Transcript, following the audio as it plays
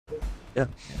Yeah.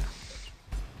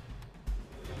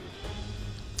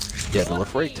 Yeah, the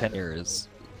Lefroy tenure is,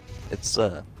 it's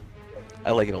I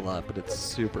like it a lot, but it's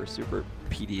super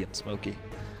peaty and smoky.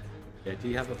 Yeah, do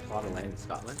you have a plot of land in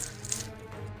Scotland?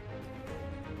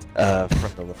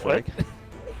 From the Lefroy.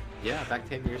 Yeah, back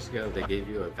 10 years ago, they gave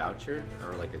you a voucher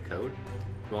or like a code.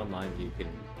 Go online, you can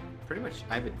pretty much.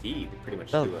 I have a deed, pretty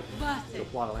much to a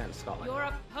plot of land in Scotland.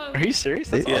 Are you serious?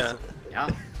 That's awesome. Yeah.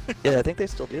 Yeah, I think they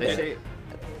still do They that. say,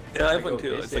 Yeah, I have one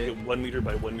too. It's like a 1 meter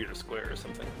by 1 meter square or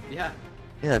something. yeah.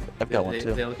 Yeah, I've got one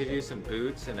too. They'll give you some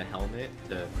boots and a helmet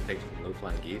to protect you from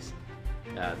low-flying geese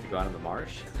to go out in the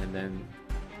marsh, and then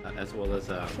as well as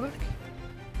oh,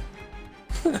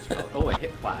 a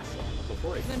hit class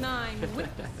before it. The nine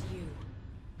witness you.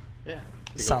 Yeah.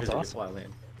 Sounds awesome.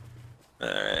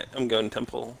 Alright, I'm going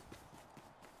temple.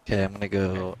 Okay, I'm gonna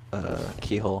go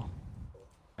keyhole.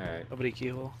 Alright. Nobody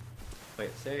keyhole. Play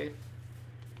it safe.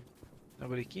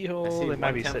 Nobody I see keyhole. They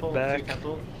might be temple, sitting two back.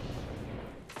 temple.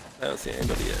 I don't see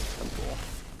anybody at temple.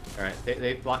 Alright,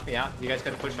 they blocked me out. You guys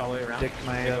gotta push all the way around. Dick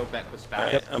my, Go back with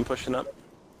Alright, back. I'm pushing up.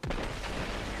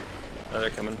 Oh, they're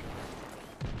coming.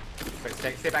 Wait,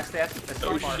 stay back, stay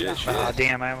Oh far. shit, shit. Ah,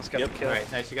 damn! I almost got the kill.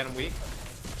 Alright, nice. You got him weak.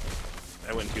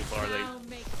 I went too far. They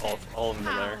all of them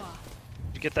are there.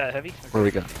 Did you get that heavy? Where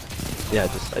we go? Yeah,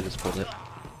 I just pulled it.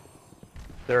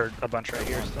 There are a bunch right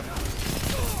here. Still.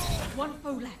 One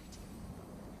foe left.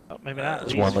 Oh, maybe not.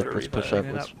 There's one for let's revive. push up.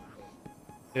 Clean it Let's... up.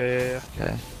 Yeah.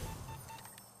 Okay,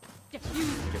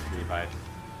 Defused. Get the revive.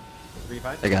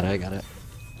 Revive? I got it.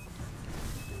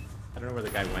 I don't know where the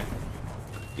guy went.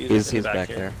 He's back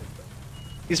here. there.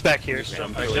 He's back here. He's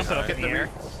Jumping really up high. in the air.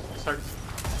 Start.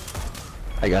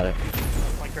 I got it.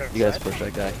 Like right You guys outside. push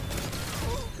that guy.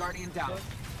 Guardian down.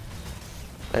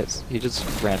 Nice. He just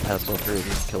ran past all three of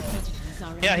you and killed me.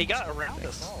 Yeah, he got around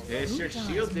us all. Yeah, it's your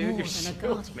shield, dude. Your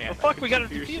shield, man. Oh fuck, we got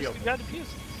a Your defuse. shield. We got a defuse.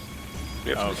 We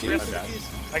have Oh, to okay.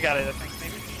 defuse. I got it, I think,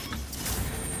 maybe.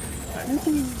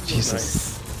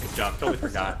 Jesus. Good job. Totally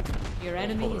forgot. Your Pulled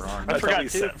enemy it is wrong. I I forgot thought we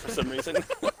too. set for some reason.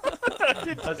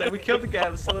 I was like, we killed the guy.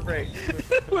 Let's celebrate.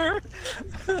 Where?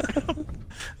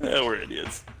 Yeah, we're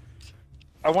idiots.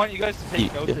 I want you guys to take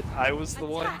Yeah. note that I was the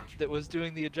one that was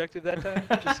doing the objective that time,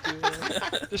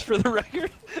 just for the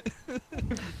record.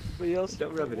 Everybody else,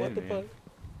 Don't rub it what in, the man. fuck?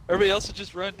 Everybody else would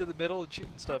just run to the middle and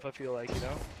shooting stuff. I feel like, you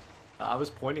know. I was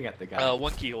pointing at the guy.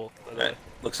 One keyhole. By the way. Alright,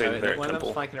 looks like they're One at of them's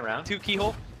temple. flanking around. Two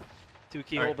keyhole,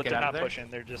 Alright, but get they're out of not there. pushing.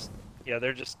 They're just, yeah,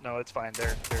 they're just. No, it's fine.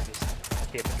 They're just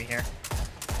keeping me here.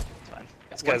 It's fine.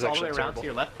 This One's guy's all the way actually around terrible. to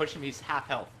your left. Push him. He's half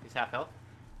health.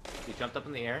 He jumped up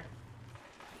in the air.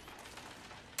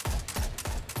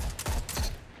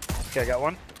 Okay, I got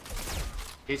one.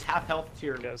 He's half health to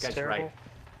your Guy's guy's terrible. right.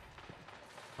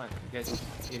 Come on, you guys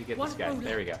need to get One this guy. bullet.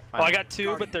 There we go. Oh, I got two,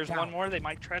 but Guardian there's down. one more. They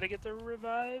might try to get their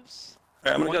revives.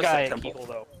 Alright, I'm gonna One go guy set at temple. keyhole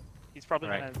though. He's probably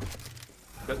Alright.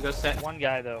 gonna. Go set. One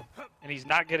guy though, and he's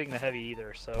not getting the heavy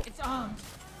either, so It's armed.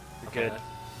 you're Okay, good.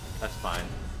 That's fine.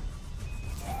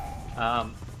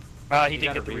 He You did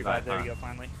gotta get the revive, revive. There huh? you go,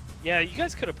 finally. Yeah, you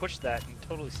guys could have pushed that and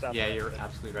totally stopped. Yeah, that, you're but-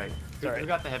 absolutely right. Alright. Who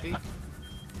got the heavy? I'm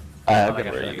Oh, I gonna.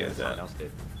 got where the are heavy. you guys Someone at? else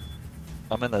did.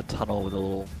 I'm in the tunnel with a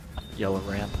little yellow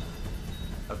ramp.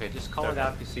 Okay, just call it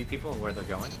out if you see people and where they're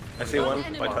going. I see one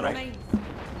enemy by tunnel. remains.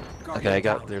 Okay, I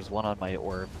got. There's one on my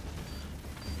orb.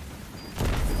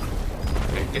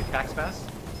 Okay, get back fast.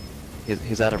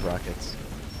 He's out of rockets.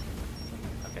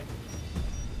 Okay.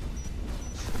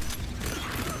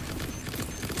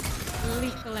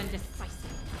 Lethal and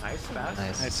decisive. Nice, fast.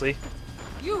 Nice. Nicely.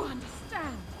 You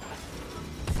understand.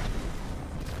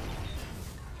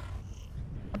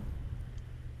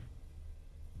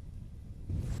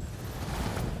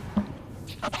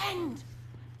 End.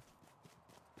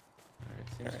 Alright,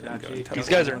 seems Alright, I'm going dodgy. tunnel. These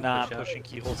guys are Push not up. pushing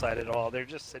keyhole side at all. They're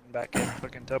just sitting back in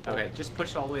fucking temple. Okay, just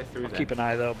push all the way through I'll then. keep an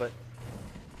eye though, but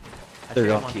I They're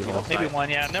think I'm going on keyhole. maybe side. one.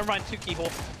 Yeah, never mind. Two keyhole.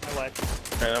 I lied.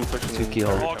 Alright, I'm pushing Two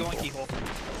keyhole. They're all temple. going keyhole.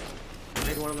 I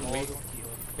made one of them All weak. going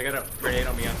keyhole. They got a grenade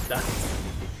on me, I'm stuck.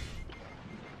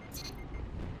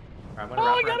 Alright, I'm gonna Oh,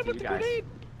 wrap I got around him to with you the guys. grenade.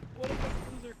 What a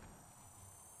fucking loser.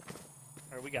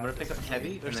 Alright, we I'm got gonna this. pick up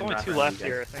heavy. There's and then only wrap two around left you guys.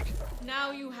 here, I think.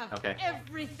 Now you have Okay.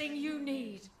 everything you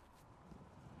need.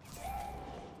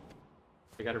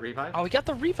 We got a revive? Oh, we got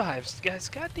the revives, guys.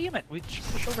 God damn it. We should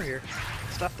push over here.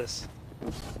 Stop this.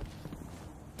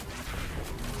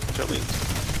 Show me.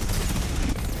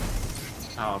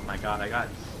 Oh my god, I got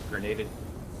grenaded.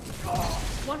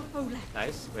 One foe left.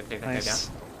 Nice. We're taking that Nice.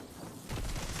 guy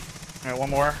Alright, one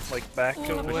more. Like back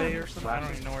All of away them. or something. I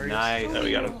don't even know where he Nice. Oh,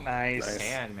 we got him. is. Nice. Nice.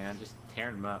 down. Man, just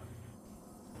tearing them up.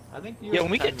 I think you Yeah,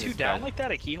 when we were get two this down guy. like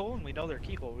that at keyhole and we know they're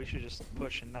keyhole, we should just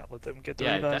push and not let them get the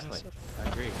Yeah, revives and definitely. stuff. I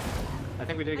agree. I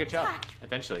think we did a good job.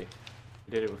 Eventually.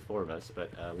 We did it with 4 of us,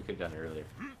 but we could have done it earlier.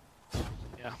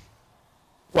 Yeah.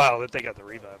 Wow, that they got the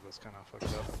revive was kind of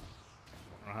fucked up.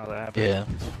 I don't know how that happened. Yeah.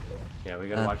 Yeah, we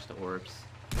gotta watch the orbs.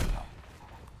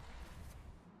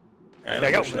 Yeah,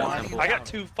 I got one. I got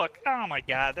 2 Oh my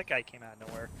god, that guy came out of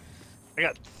nowhere. I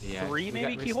got 3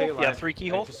 maybe keyhole? Yeah, 3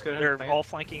 keyhole. They're all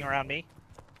flanking around me.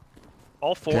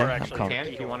 All 4 Okay,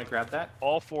 actually. If you want to grab that?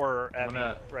 All 4 are at me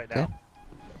right now. Okay.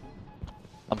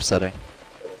 I'm setting.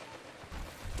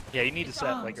 Yeah, you need to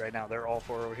set like right now. They're all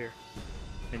 4 over here.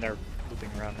 I mean, they're looping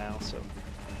around now, so.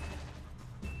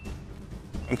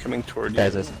 I'm coming toward you.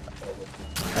 Guys,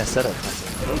 I set up.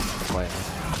 Quiet.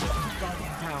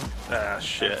 Ah,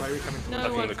 shit. Why are we coming No I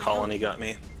think one the can colony got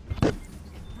me.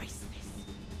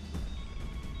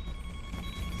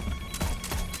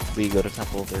 We go to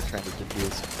temple. They're trying to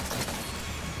defuse.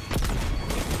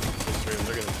 This room,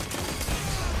 they're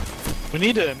gonna... We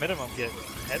need to minimum get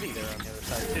heavy there on the other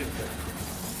side too.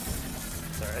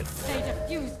 It's alright. They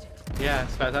defused it. Yeah,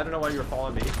 Spaz, I don't know why you were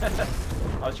following me.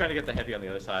 I was trying to get the heavy on the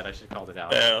other side. I should have called it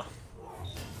out. Yeah.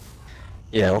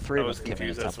 Yeah, all 3 I of was us came in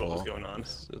confused as to what was temple. going on.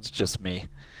 It's just me.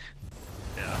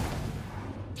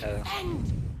 Yeah.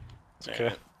 End.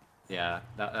 Okay. Yeah,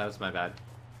 that was my bad.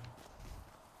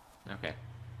 Okay.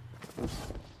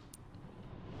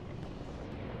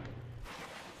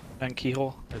 And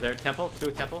keyhole. Is there a temple?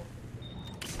 2 temple?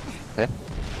 Okay.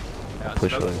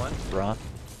 Push smoke with 1. Ron.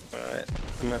 Alright.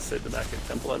 I'm gonna sit the back of the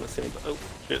temple. I don't see any... Oh,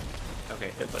 shit. Okay,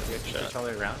 Hit by the shot. all the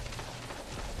way around.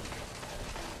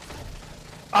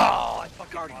 Oh, I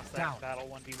fucking Guardian lost down. that battle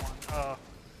 1v1.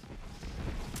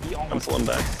 He I'm almost pulling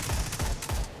back.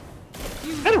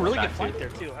 had a really good Back fight to- there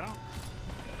too. I don't.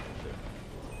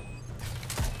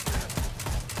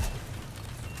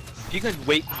 If you can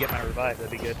wait and get my revive,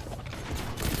 that'd be good.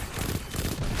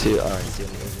 2. Alright, see you.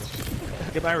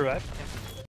 Get my revive.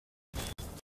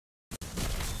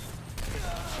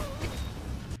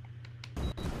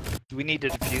 Do we need to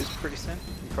defuse pretty soon?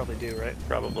 We probably do, right?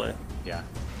 Probably. Yeah.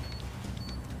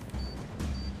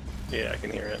 Yeah, I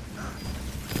can hear it.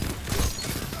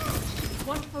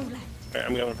 1 foe left. Alright,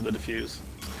 I'm going for the defuse.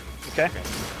 Okay.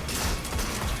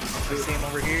 I see him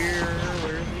over here.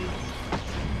 Where is he?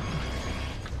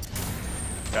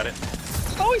 Got it.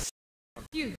 Oh, he's.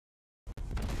 You.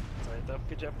 Sorry, though.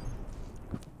 Good job.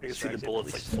 I can see the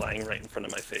bullets like flying right in front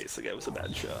of my face. Like, it was a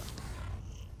bad shot.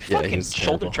 Yeah, Fucking he's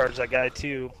shoulder terrible. charge that guy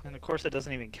too, and of course it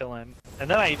doesn't even kill him. And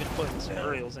then I even put some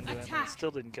aerials into him, and it still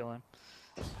didn't kill him.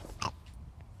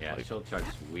 Yeah, shield charge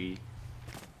is weak.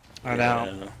 I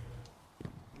know. Yeah.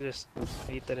 I just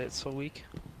hate that it's so weak.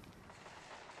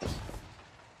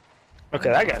 Okay,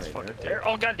 that guy's fucking there.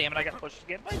 Oh god damn it! I got pushed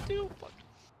again by 2. Fuck.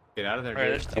 Get out of there, All right,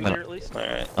 dude. there's 2 I'm gonna- here at least.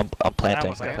 Alright. I'm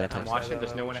planting. That was I'm watching.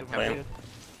 There's no one at Plan. temple.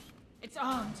 It's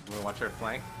armed. We're gonna watch our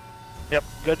flank. Yep,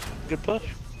 good push.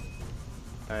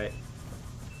 Alright.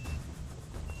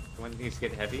 One needs to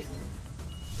get heavy.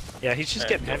 Yeah, he's just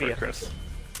Alright, getting go for heavy. it, Chris.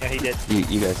 Yeah, he did.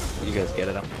 You guys get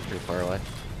it. I'm pretty far away.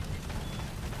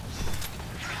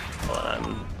 Hold on.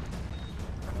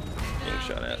 Being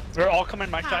shot at. They're all coming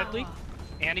my side, Lee.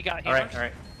 And he got Alright, hammers.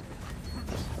 alright. I'm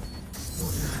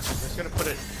just gonna put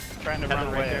it Trying to tether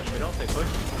run right there. away. We don't say push.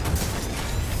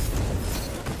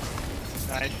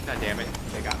 Nice. God damn it.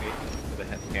 They got me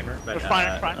with a hammer. But, We're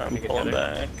fine, fine. I'm take it pulling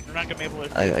tether. back. They're not gonna be able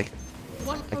to. I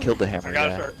 1 I foe killed the left. hammer I got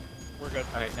guy. a start. We're good.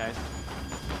 Alright, nice.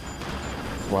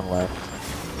 1 left.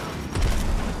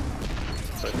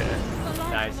 It's okay. The light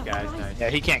Nice, on the guys, horizon. nice. Yeah,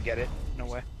 he can't get it. No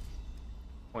way.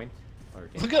 Point. Or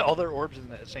Look at all their orbs in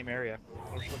the same area.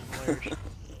 Those fucking layers.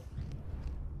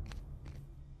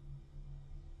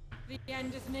 The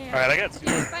end is near. Alright, I got super,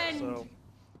 Defend. so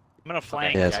I'm gonna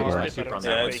flank. Yeah, yeah, super. he's Yeah, got super on Yeah,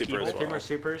 that I way. have super Keyhole. as 3 more well.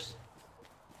 supers.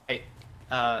 Hey,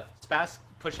 Spas,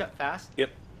 push up fast.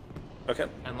 Yep. Okay.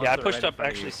 And look Yeah, I to the pushed right in up front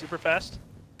of actually you. super fast.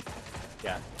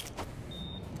 Yeah.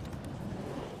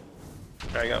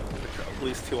 I got at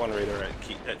least 2 on radar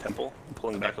at Temple. I'm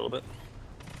pulling back a little bit.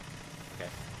 Okay.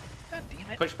 God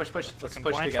damn it. Push, push, push. Let's Fucking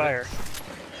push blind together. fire.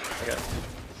 I got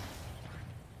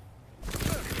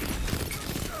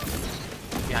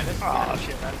Behind us. Oh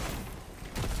shit, man.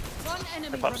 One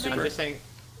enemy popped I'm super. remaining. just saying,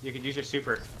 you can use your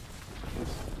super.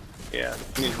 yeah.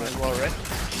 Might as well, right?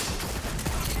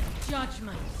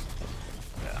 Judgment.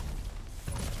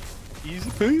 Easy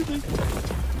peasy.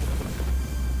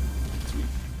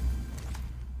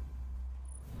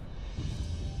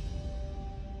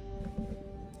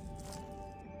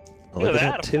 Look at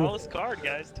that, a 2. flawless card,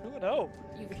 guys. 2-0.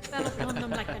 You fell upon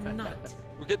them like a knight.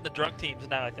 We're getting the drunk teams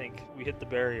now, I think. We hit the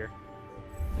barrier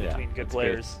Yeah, between good that's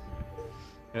players.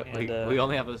 good. And, We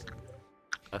only have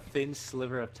a thin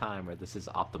sliver of time where this is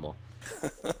optimal.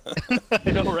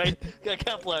 I know, right? Got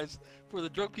capitalized where the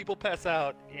drunk people pass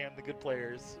out and the good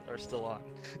players are still on.